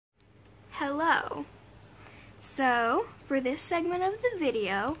Hello. So, for this segment of the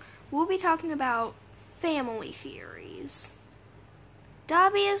video, we'll be talking about family theories.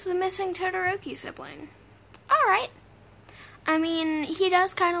 Dobby is the missing Todoroki sibling. Alright. I mean, he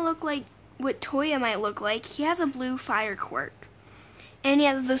does kind of look like what Toya might look like. He has a blue fire quirk. And he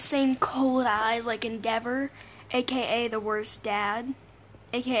has those same cold eyes like Endeavor, aka the worst dad,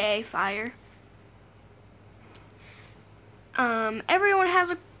 aka Fire. Everyone has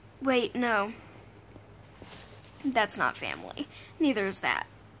a... Wait, no. That's not family. Neither is that.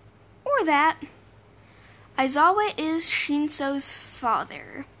 Or that. Aizawa is Shinso's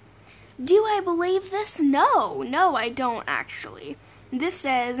father. Do I believe this? No, I don't actually. This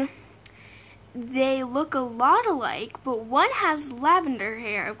says they look a lot alike, but one has lavender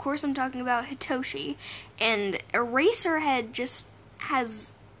hair. Of course, I'm talking about Hitoshi. And Eraserhead just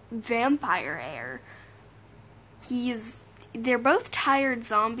has vampire hair. They're both tired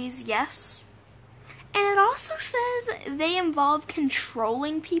zombies, yes. And it also says they involve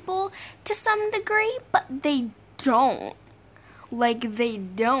controlling people to some degree, but they don't. Like, they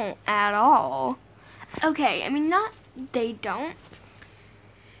don't at all. Okay, I mean, not they don't.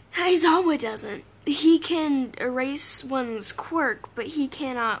 Aizawa doesn't. He can erase one's quirk, but he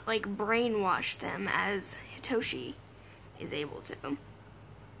cannot, like, brainwash them as Hitoshi is able to.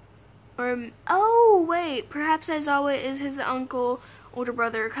 Or, oh, wait, perhaps Aizawa is his uncle, older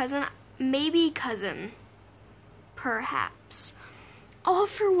brother, or cousin. Maybe cousin. Perhaps. All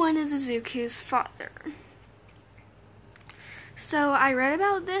for One is Izuku's father. So I read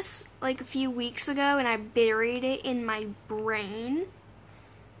about this like a few weeks ago and I buried it in my brain.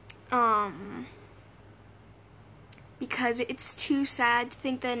 Because it's too sad to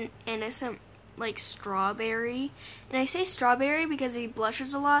think that an innocent like strawberry, and I say strawberry because he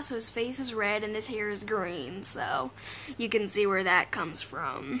blushes a lot, so his face is red and his hair is green, so you can see where that comes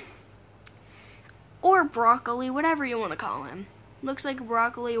from. Or broccoli, whatever you want to call him. Looks like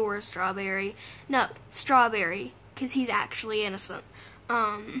broccoli or a strawberry. No, strawberry, because he's actually innocent.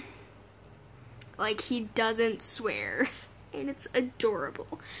 Like, he doesn't swear. And it's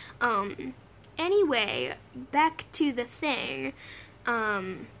adorable. Anyway, back to the thing.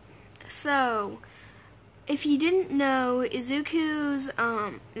 So, if you didn't know, Deku,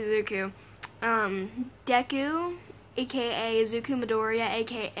 aka Izuku Midoriya,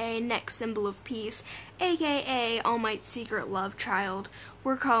 aka next symbol of peace, aka All Might's secret love child.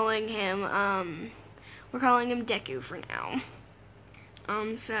 We're calling him Deku for now.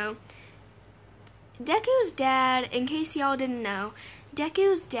 So Deku's dad, in case y'all didn't know,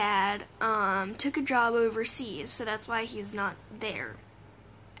 Deku's dad took a job overseas, so that's why he's not there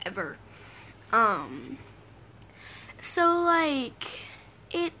ever. So like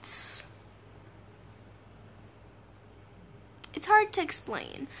it's hard to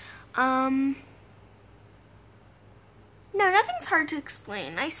explain. No, nothing's hard to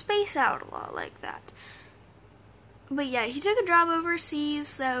explain. I space out a lot like that. But yeah, he took a job overseas,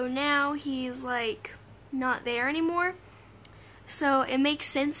 so now he's like not there anymore. So it makes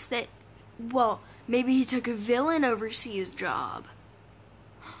sense that, well, maybe he took a villain overseas job.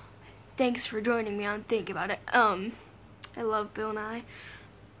 Thanks for joining me on Think About It. I love Bill Nye.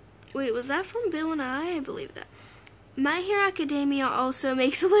 Wait, was that from Bill Nye? I believe that. My Hero Academia also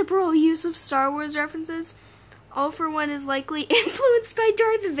makes a liberal use of Star Wars references. All for One is likely influenced by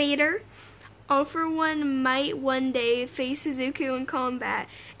Darth Vader. All for One might one day face Izuku in combat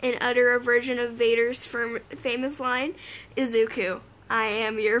and utter a version of Vader's famous line, Izuku, I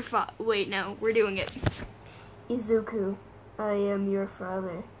am your wait, no, we're doing it. Izuku, I am your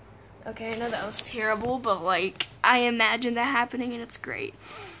father. Okay, I know that was terrible, but like, I imagine that happening and it's great.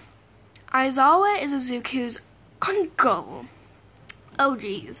 Aizawa is Izuku's uncle. Oh,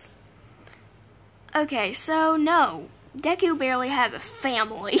 geez. Okay, so no, Deku barely has a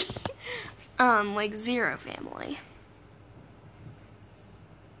family. Like zero family.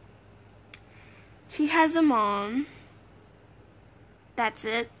 He has a mom. That's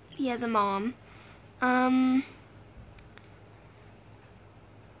it. He has a mom.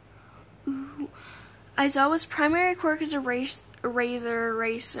 Aizawa's primary quirk is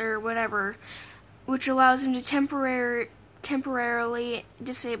eraser, whatever, which allows him to temporarily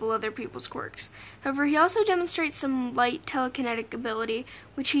disable other people's quirks. However, he also demonstrates some light telekinetic ability,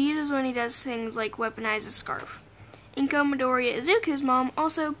 which he uses when he does things like weaponize a scarf. Inko Midoriya, Izuku's mom,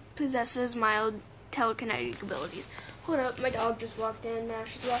 also possesses mild telekinetic abilities. Hold up, my dog just walked in, now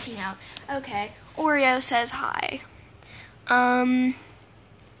she's walking out. Okay, Oreo says hi.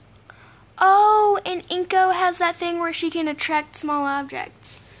 Oh, and Inko has that thing where she can attract small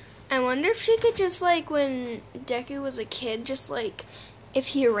objects. I wonder if she could just, like, when Deku was a kid, just, like, if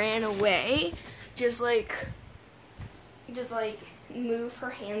he ran away, just like move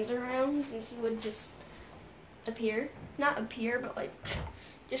her hands around and he would just appear. Not appear, but like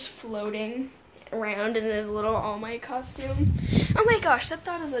just floating around in his little All Might costume. Oh my gosh, that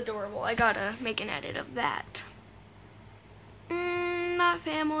thought is adorable. I gotta make an edit of that. Not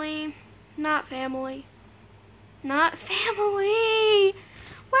family. Not family. Not family.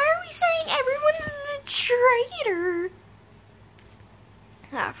 Why are we saying everyone's the traitor?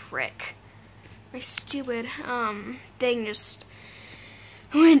 Ah, frick. My stupid, thing just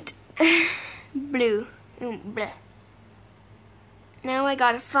went blue. Bleh. Now I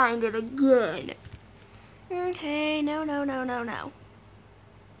gotta find it again. Okay, no.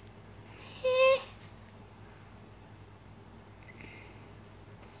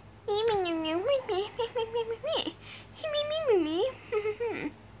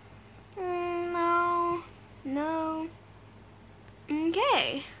 No.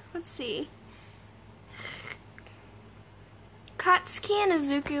 Okay, let's see. Katsuki and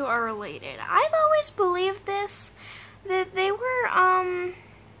Izuku are related. I've always believed this, that they were,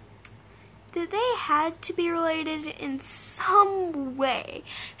 that they had to be related in some way.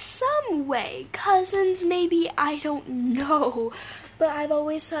 Cousins, maybe, I don't know. But I've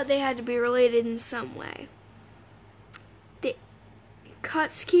always thought they had to be related in some way.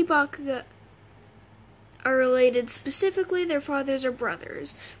 Katsuki Bakuga are related. Specifically, their fathers are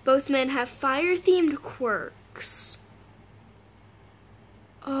brothers. Both men have fire-themed quirks.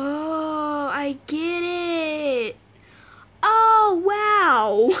 Oh, I get it. Oh,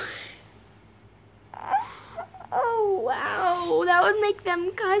 wow. Oh, wow. That would make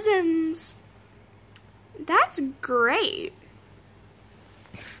them cousins. That's great.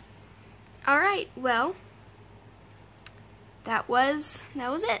 Alright, well, that was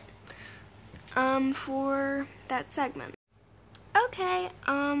it. For that segment. Okay,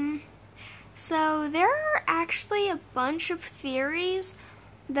 so there are actually a bunch of theories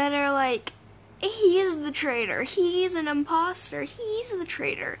that are like, he's the traitor, he's an imposter, he's the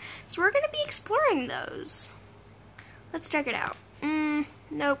traitor. So we're going to be exploring those. Let's check it out.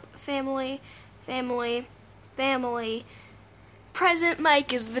 Nope, family. President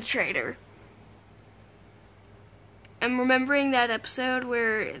Mike is the traitor. I'm remembering that episode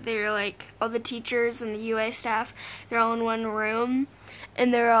where they're like, all the teachers and the UA staff, they're all in one room,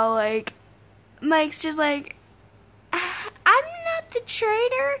 and they're all like, Mike's just like, I'm not the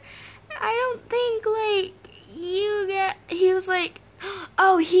traitor. I don't think, he was like,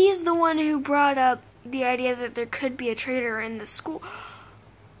 oh, he's the one who brought up the idea that there could be a traitor in the school.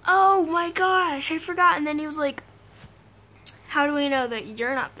 Oh my gosh, I forgot. And then he was like, how do we know that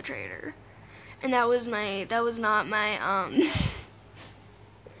you're not the traitor? And that was not my, that was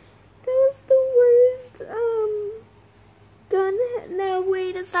the worst, Gunhead. No,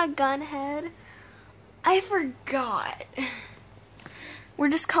 wait, it's not Gunhead. I forgot.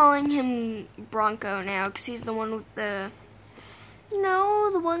 We're just calling him Bronco now, because he's the one with the,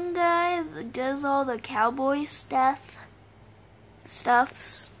 the one guy that does all the cowboy stuffs.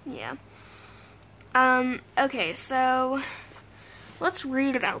 Yeah. Okay, so let's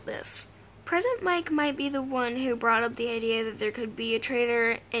read about this. President Mike might be the one who brought up the idea that there could be a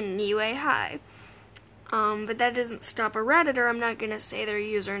traitor in UA High. But that doesn't stop a Redditor, I'm not going to say their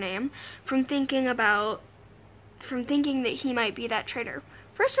username, from thinking that he might be that traitor.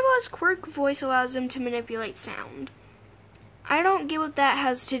 First of all, his quirk voice allows him to manipulate sound. I don't get what that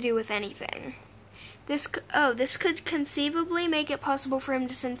has to do with anything. This could conceivably make it possible for him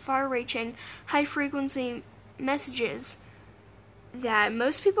to send far-reaching, high-frequency messages that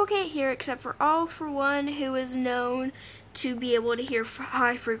most people can't hear except for All For One, who is known to be able to hear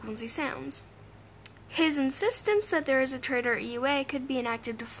high-frequency sounds. His insistence that there is a traitor at UA could be an act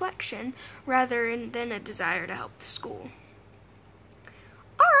of deflection rather than a desire to help the school.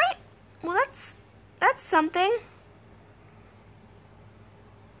 Alright, well that's something.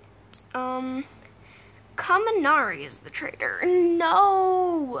 Kaminari is the traitor.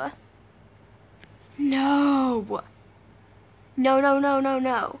 No! No.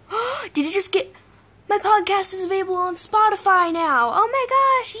 Did you just get... My podcast is available on Spotify now. Oh my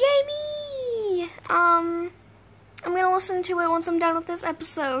gosh, yay me! I'm gonna listen to it once I'm done with this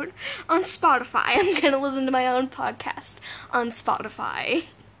episode on Spotify. I'm gonna listen to my own podcast on Spotify.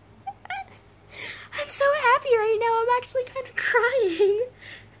 I'm so happy right now. I'm actually kind of crying.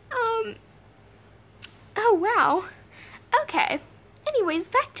 Oh wow. Okay. Anyways,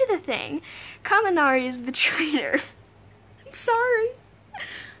 back to the thing. Kaminari is the traitor. I'm sorry.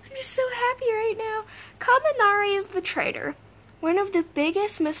 I'm just so happy right now. Kaminari is the traitor. One of the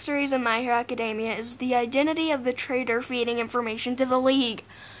biggest mysteries in My Hero Academia is the identity of the traitor feeding information to the League.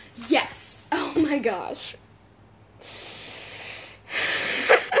 Yes! Oh my gosh.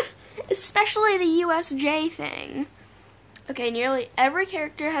 Especially the USJ thing. Okay, nearly every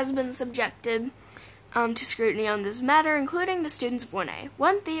character has been subjected to scrutiny on this matter, including the students of 1A.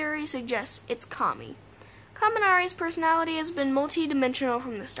 One theory suggests it's Kami. Kaminari's personality has been multi-dimensional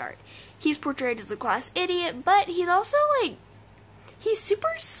from the start. He's portrayed as a class idiot, but he's also, he's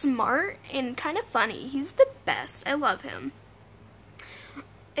super smart and kind of funny. He's the best. I love him.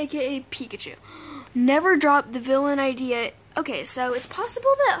 AKA Pikachu. Never dropped the villain idea. Okay, so it's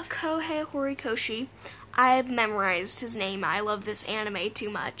possible that Kohei Horikoshi, I have memorized his name. I love this anime too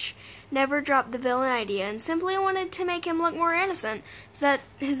much. Never dropped the villain idea and simply wanted to make him look more innocent so that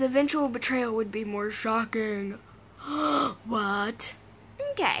his eventual betrayal would be more shocking. What?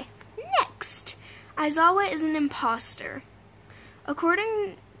 Okay, next. Aizawa is an imposter.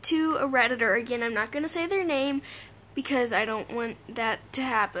 According to a Redditor, again, I'm not going to say their name because I don't want that to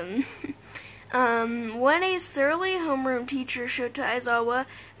happen. When a surly homeroom teacher Shota Aizawa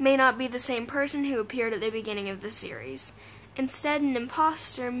may not be the same person who appeared at the beginning of the series. Instead, an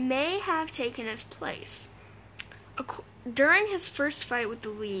imposter may have taken his place. During his first fight with the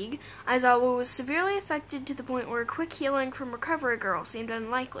League, Aizawa was severely affected to the point where quick healing from Recovery Girl seemed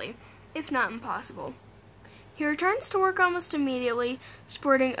unlikely, if not impossible. He returns to work almost immediately,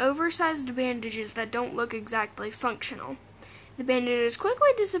 sporting oversized bandages that don't look exactly functional. The bandages quickly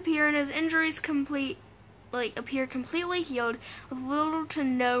disappear and his injuries appear completely healed with little to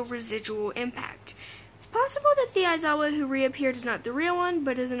no residual impact. It's possible that the Aizawa who reappeared is not the real one,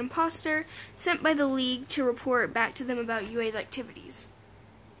 but is an imposter sent by the League to report back to them about UA's activities.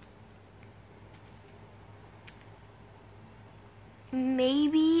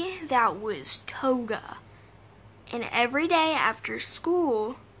 Maybe that was Toga. And every day after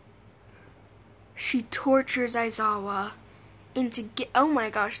school, she tortures Aizawa into oh my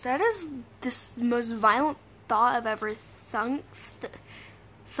gosh, that is the most violent thought I've ever thought.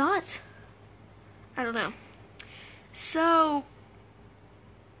 I don't know. So,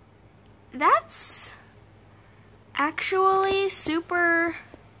 that's actually super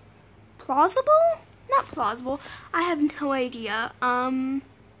plausible? Not plausible. I have no idea.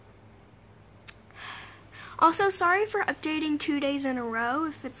 Also, sorry for updating 2 days in a row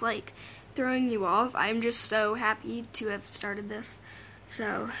if it's throwing you off. I'm just so happy to have started this.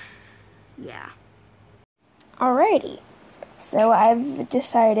 So, yeah. Alrighty. So I've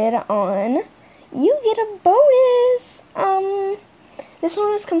decided on you get a bonus. This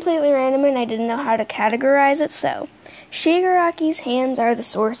one was completely random and I didn't know how to categorize it, so Shigaraki's hands are the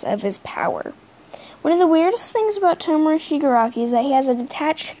source of his power. One of the weirdest things about Tomura Shigaraki is that he has a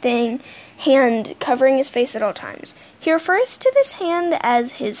detached hand covering his face at all times. He refers to this hand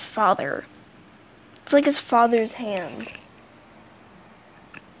as his father. It's like his father's hand.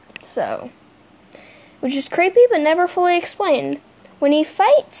 So, which is creepy but never fully explained. When he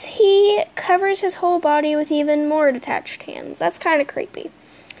fights, he covers his whole body with even more detached hands. That's kind of creepy.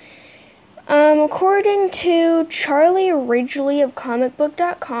 According to Charlie Ridgely of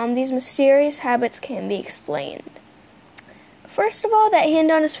comicbook.com, these mysterious habits can be explained. First of all, that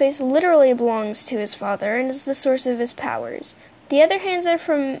hand on his face literally belongs to his father and is the source of his powers. The other hands are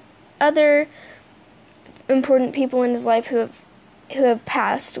from other important people in his life who have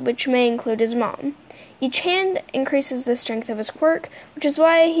passed, which may include his mom. Each hand increases the strength of his quirk, which is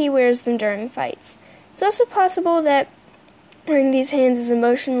why he wears them during fights. It's also possible that wearing these hands is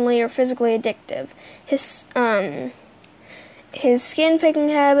emotionally or physically addictive. His skin picking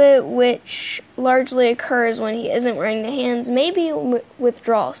habit, which largely occurs when he isn't wearing the hands, may be a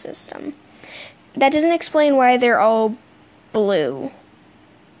withdrawal system. That doesn't explain why they're all blue-ish.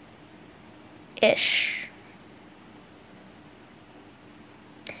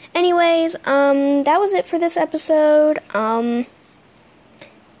 Anyways, that was it for this episode.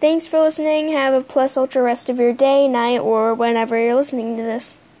 Thanks for listening. Have a plus ultra rest of your day, night, or whenever you're listening to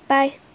this. Bye.